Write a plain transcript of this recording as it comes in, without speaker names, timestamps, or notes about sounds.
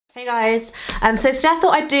Hey guys, so today I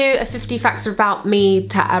thought I'd do a 50 facts about me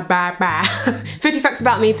 50 facts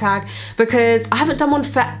about me tag because I haven't done one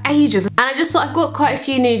for ages and I just thought I've got quite a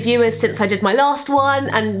few new viewers since I did my last one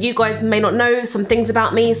and you guys may not know some things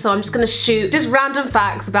about me, so I'm just gonna shoot just random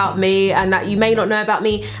facts about me and that you may not know about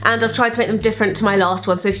me, and I've tried to make them different to my last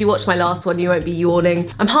one, so if you watch my last one you won't be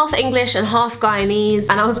yawning. I'm half English and half Guyanese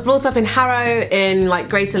and I was brought up in Harrow in like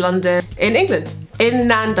Greater London in England. In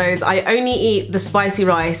Nando's, I only eat the spicy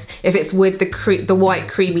rice if it's with the white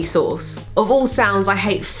creamy sauce. Of all sounds, I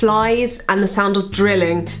hate flies and the sound of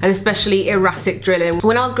drilling, and especially erratic drilling.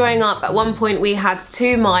 When I was growing up, at one point we had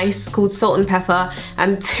 2 mice called Salt and Pepper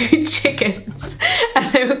and 2 chickens,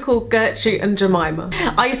 and they were called Gertrude and Jemima.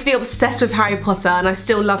 I used to be obsessed with Harry Potter, and I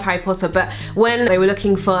still love Harry Potter, but when they were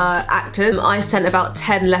looking for actors, I sent about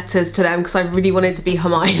 10 letters to them because I really wanted to be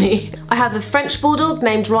Hermione. I have a French bulldog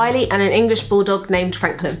named Riley and an English bulldog named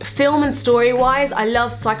Franklin. Film and story wise, I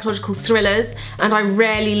love psychological thrillers and I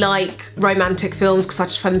rarely like romantic films because I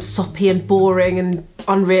just find them soppy and boring and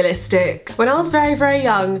unrealistic. When I was very, very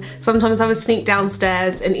young, sometimes I would sneak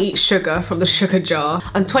downstairs and eat sugar from the sugar jar.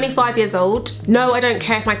 I'm 25 years old. No, I don't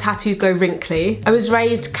care if my tattoos go wrinkly. I was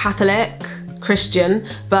raised Catholic, Christian,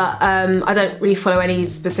 but I don't really follow any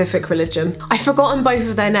specific religion. I've forgotten both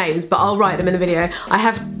of their names, but I'll write them in the video. I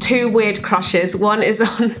have 2 weird crushes. One is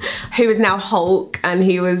on who is now Hulk, and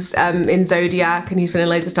he was in Zodiac and he's been in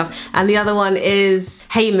loads of stuff. And the other one is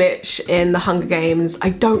Haymitch in the Hunger Games. I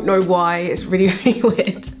don't know why, it's really, really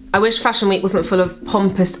weird. I wish Fashion Week wasn't full of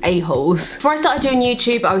pompous a-holes. Before I started doing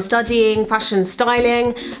YouTube, I was studying fashion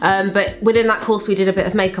styling, but within that course we did a bit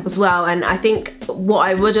of makeup as well, and I think what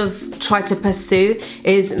I would have tried to pursue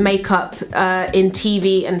is makeup in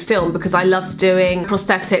TV and film because I loved doing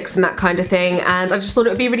prosthetics and that kind of thing, and I just thought it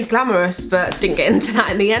would be really glamorous, but didn't get into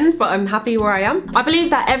that in the end, but I'm happy where I am. I believe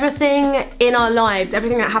that everything in our lives,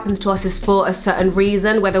 everything that happens to us is for a certain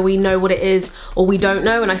reason, whether we know what it is or we don't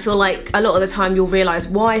know, and I feel like a lot of the time you'll realise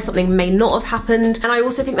why something may not have happened. And I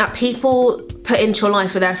also think that people put into your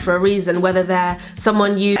life are there for a reason, whether they're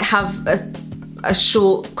someone you have a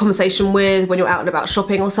short conversation with when you're out and about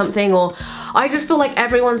shopping or something, or I just feel like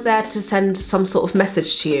everyone's there to send some sort of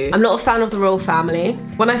message to you. I'm not a fan of the royal family.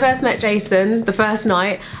 When I first met Jason, the first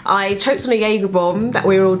night, I choked on a Jaeger bomb that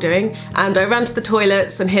we were all doing, and I ran to the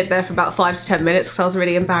toilets and hid there for about 5 to 10 minutes because I was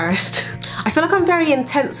really embarrassed. I feel like I'm very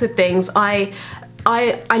intense with things. I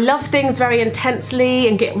love things very intensely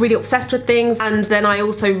and get really obsessed with things, and then I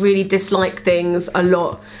also really dislike things a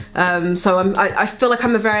lot. So I feel like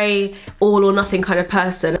I'm a very all or nothing kind of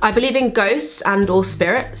person. I believe in ghosts and or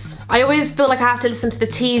spirits. I always feel like I have to listen to the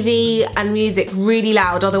TV and music really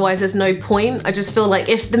loud, otherwise there's no point. I just feel like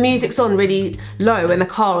if the music's on really low in the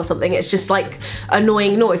car or something, it's just like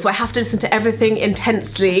annoying noise. So I have to listen to everything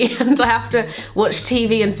intensely and I have to watch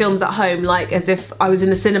TV and films at home like as if I was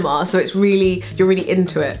in the cinema, so it's really, you're really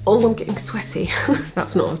into it. Oh, I'm getting sweaty.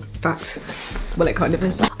 That's not a fact. Well, it kind of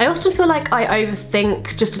is. I often feel like I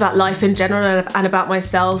overthink just about life in general and about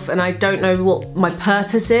myself, and I don't know what my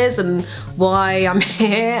purpose is and why I'm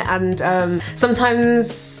here, and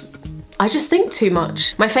sometimes I just think too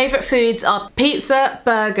much. My favourite foods are pizza,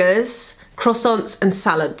 burgers, croissants and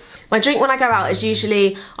salads. My drink when I go out is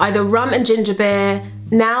usually either rum and ginger beer,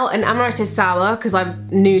 now an amaretto sour because I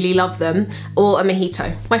newly love them, or a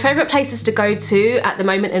mojito. My favourite places to go to at the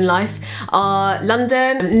moment in life are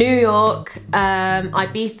London, New York,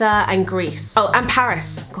 Ibiza and Greece. Oh, and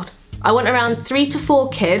Paris. God. I want around 3 to 4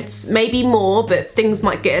 kids, maybe more, but things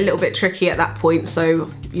might get a little bit tricky at that point,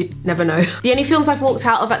 so you never know. The only films I've walked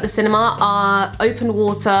out of at the cinema are Open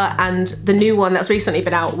Water and the new one that's recently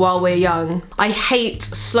been out, While We're Young. I hate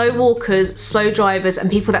slow walkers, slow drivers, and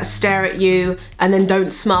people that stare at you and then don't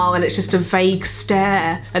smile and it's just a vague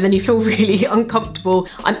stare and then you feel really uncomfortable.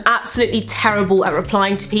 I'm absolutely terrible at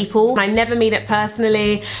replying to people. I never mean it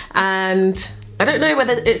personally, and I don't know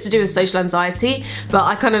whether it's to do with social anxiety, but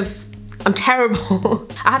I'm terrible.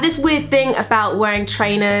 I have this weird thing about wearing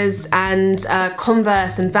trainers and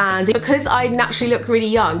Converse and Vans. Because I naturally look really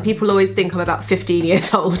young, people always think I'm about 15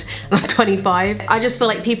 years old and I'm 25. I just feel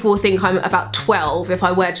like people will think I'm about 12 if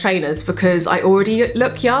I wear trainers because I already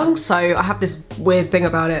look young, so I have this weird thing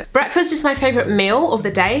about it. Breakfast is my favourite meal of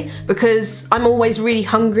the day because I'm always really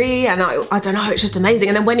hungry and I don't know, it's just amazing.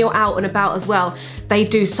 And then when you're out and about as well, they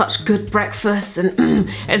do such good breakfasts and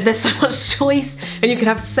there's so much choice, and you can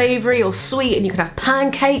have savoury or sweet, and you can have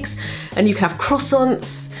pancakes and you can have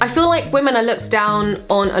croissants. I feel like women are looked down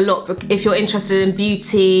on a lot if you're interested in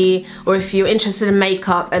beauty or if you're interested in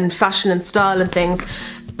makeup and fashion and style and things,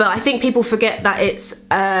 but I think people forget that it's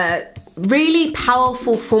really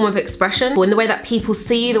powerful form of expression in the way that people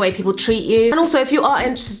see you, the way people treat you. And also, if you are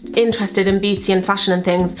interested in beauty and fashion and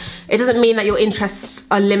things, it doesn't mean that your interests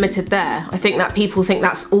are limited there. I think that people think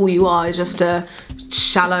that's all you are, is just a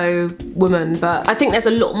shallow woman, but I think there's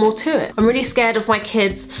a lot more to it. I'm really scared of my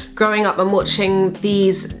kids growing up and watching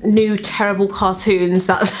these new terrible cartoons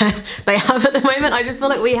that they have at the moment. I just feel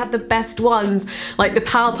like we had the best ones, like the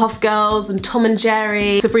Powerpuff Girls and Tom and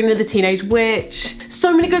Jerry, Sabrina the Teenage Witch.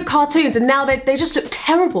 So many good cartoons, and now they just look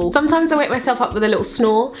terrible. Sometimes I wake myself up with a little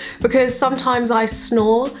snore, because sometimes I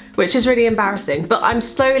snore, which is really embarrassing, but I'm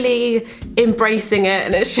slowly embracing it,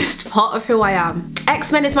 and it's just part of who I am.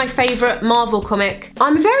 X-Men is my favourite Marvel comic.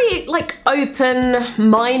 I'm a very like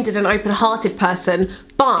open-minded and open-hearted person,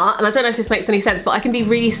 but, and I don't know if this makes any sense, but I can be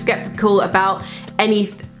really skeptical about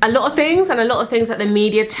a lot of things that the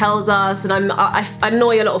media tells us, and I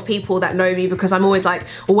annoy a lot of people that know me because I'm always like,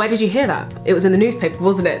 well, where did you hear that? It was in the newspaper,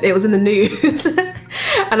 wasn't it? It was in the news.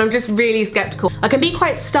 And I'm just really skeptical. I can be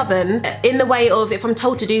quite stubborn in the way of, if I'm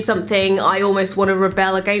told to do something, I almost want to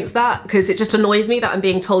rebel against that, because it just annoys me that I'm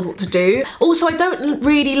being told what to do. Also, I don't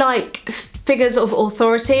really like figures of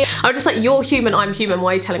authority. I'm just like, you're human, I'm human,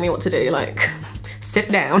 why are you telling me what to do? Like, sit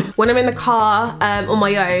down. When I'm in the car on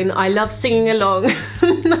my own, I love singing along.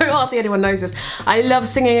 No, hardly anyone knows this. I love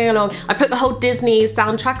singing along. I put the whole Disney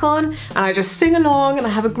soundtrack on and I just sing along and I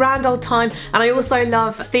have a grand old time. And I also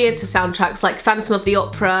love theatre soundtracks like Phantom of the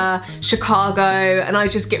Opera, Chicago, and I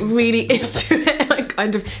just get really into it. I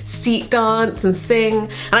kind of seat dance and sing.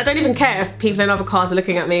 And I don't even care if people in other cars are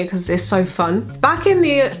looking at me, because it's so fun. Back in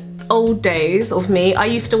the old days of me, I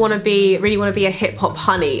used to really want to be a hip hop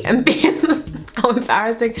honey and be in the how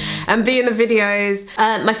embarrassing, and be in the videos.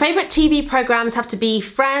 My favourite TV programmes have to be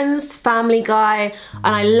Friends, Family Guy,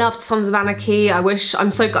 and I loved Sons of Anarchy.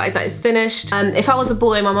 I'm so gutted that it's finished. If I was a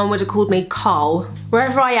boy, my mum would have called me Carl.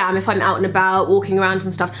 Wherever I am, if I'm out and about, walking around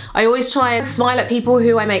and stuff, I always try and smile at people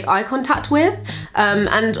who I make eye contact with.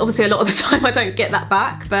 And obviously a lot of the time I don't get that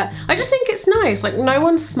back, but I just think it's nice. Like, no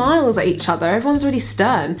one smiles at each other. Everyone's really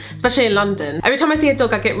stern, especially in London. Every time I see a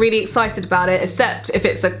dog, I get really excited about it, except if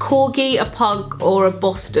it's a Corgi, a Pug, or a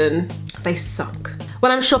Boston. They suck.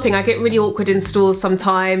 When I'm shopping, I get really awkward in stores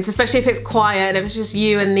sometimes, especially if it's quiet and if it's just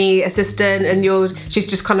you and the assistant and she's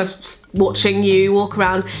just kind of watching you walk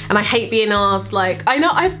around, and I hate being asked, like,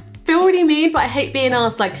 I feel really mean, but I hate being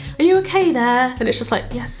asked, like, are you okay there? And it's just like,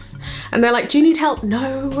 yes. And they're like, do you need help?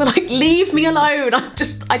 No. Like, leave me alone.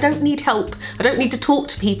 I don't need help. I don't need to talk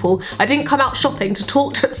to people. I didn't come out shopping to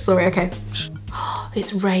talk to, sorry, okay.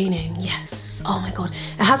 It's raining, yes. Oh my God.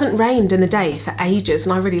 It hasn't rained in the day for ages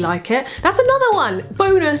and I really like it. That's another one.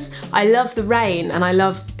 Bonus. I love the rain and I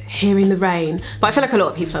love hearing the rain. But I feel like a lot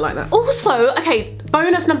of people are like that. Also, okay,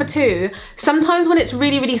 bonus number 2. Sometimes when it's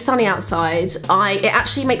really, really sunny outside, it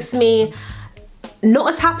actually makes me not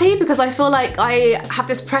as happy, because I feel like I have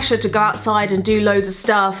this pressure to go outside and do loads of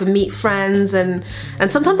stuff and meet friends, and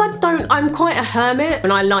sometimes I'm quite a hermit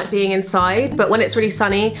and I like being inside, but when it's really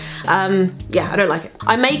sunny, yeah, I don't like it.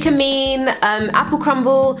 I make a mean apple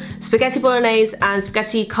crumble, spaghetti bolognese and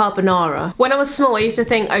spaghetti carbonara. When I was small, I used to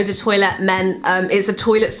think eau de toilette meant it's a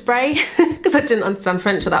toilet spray, because I didn't understand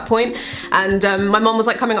French at that point, and my mum was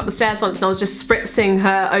like coming up the stairs once and I was just spritzing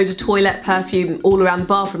her eau de toilette perfume all around the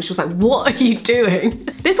bathroom. She was like, what are you doing?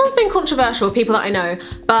 This one's been controversial with people that I know,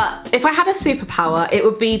 but if I had a superpower, it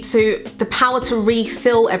would be the power to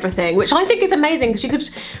refill everything, which I think is amazing, because you could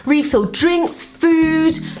refill drinks,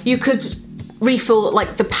 food, you could refill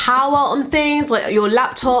like the power on things, like your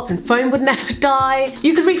laptop and phone would never die.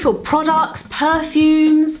 You could refill products,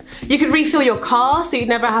 perfumes. You could refill your car so you'd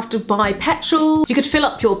never have to buy petrol. You could fill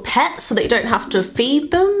up your pets so that you don't have to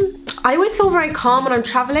feed them. I always feel very calm when I'm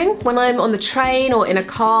traveling, when I'm on the train or in a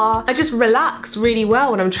car. I just relax really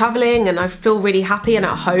well when I'm traveling and I feel really happy and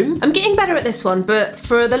at home. I'm getting better at this one, but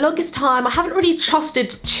for the longest time I haven't really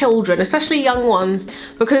trusted children, especially young ones,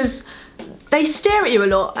 because they stare at you a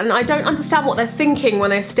lot and I don't understand what they're thinking when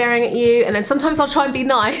they're staring at you, and then sometimes I'll try and be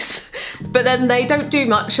nice, but then they don't do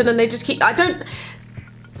much and then they just keep, I don't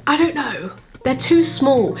know. They're too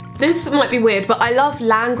small. This might be weird, but I love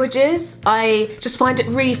languages. I just find it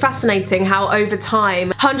really fascinating how over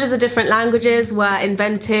time, hundreds of different languages were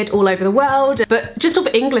invented all over the world, but just of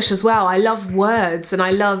English as well. I love words and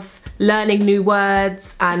I love learning new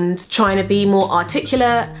words and trying to be more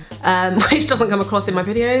articulate, which doesn't come across in my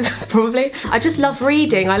videos, probably. I just love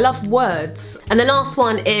reading, I love words. And the last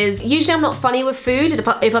one is, usually I'm not funny with food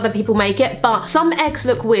if other people make it, but some eggs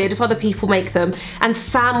look weird if other people make them. And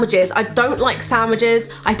sandwiches, I don't like sandwiches,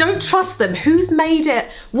 I don't trust them. Who's made it?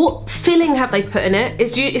 What filling have they put in it?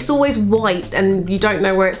 It's always white and you don't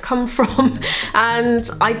know where it's come from. And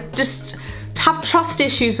I just have trust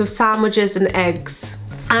issues with sandwiches and eggs.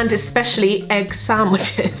 And especially egg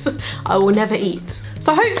sandwiches, I will never eat.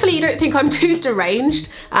 So hopefully you don't think I'm too deranged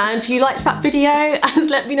and you liked that video, and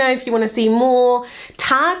let me know if you want to see more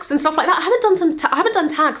tags and stuff like that. I haven't done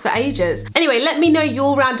tags for ages. Anyway, let me know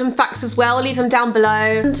your random facts as well, leave them down below.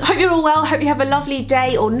 And hope you're all well, hope you have a lovely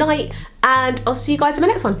day or night, and I'll see you guys in my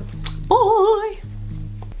next one. Bye!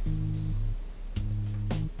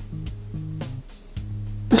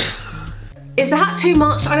 Is the hat too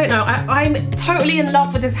much? I don't know. I'm totally in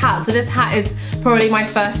love with this hat. So this hat is probably my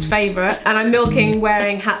first favourite, and I'm milking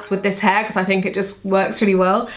wearing hats with this hair because I think it just works really well.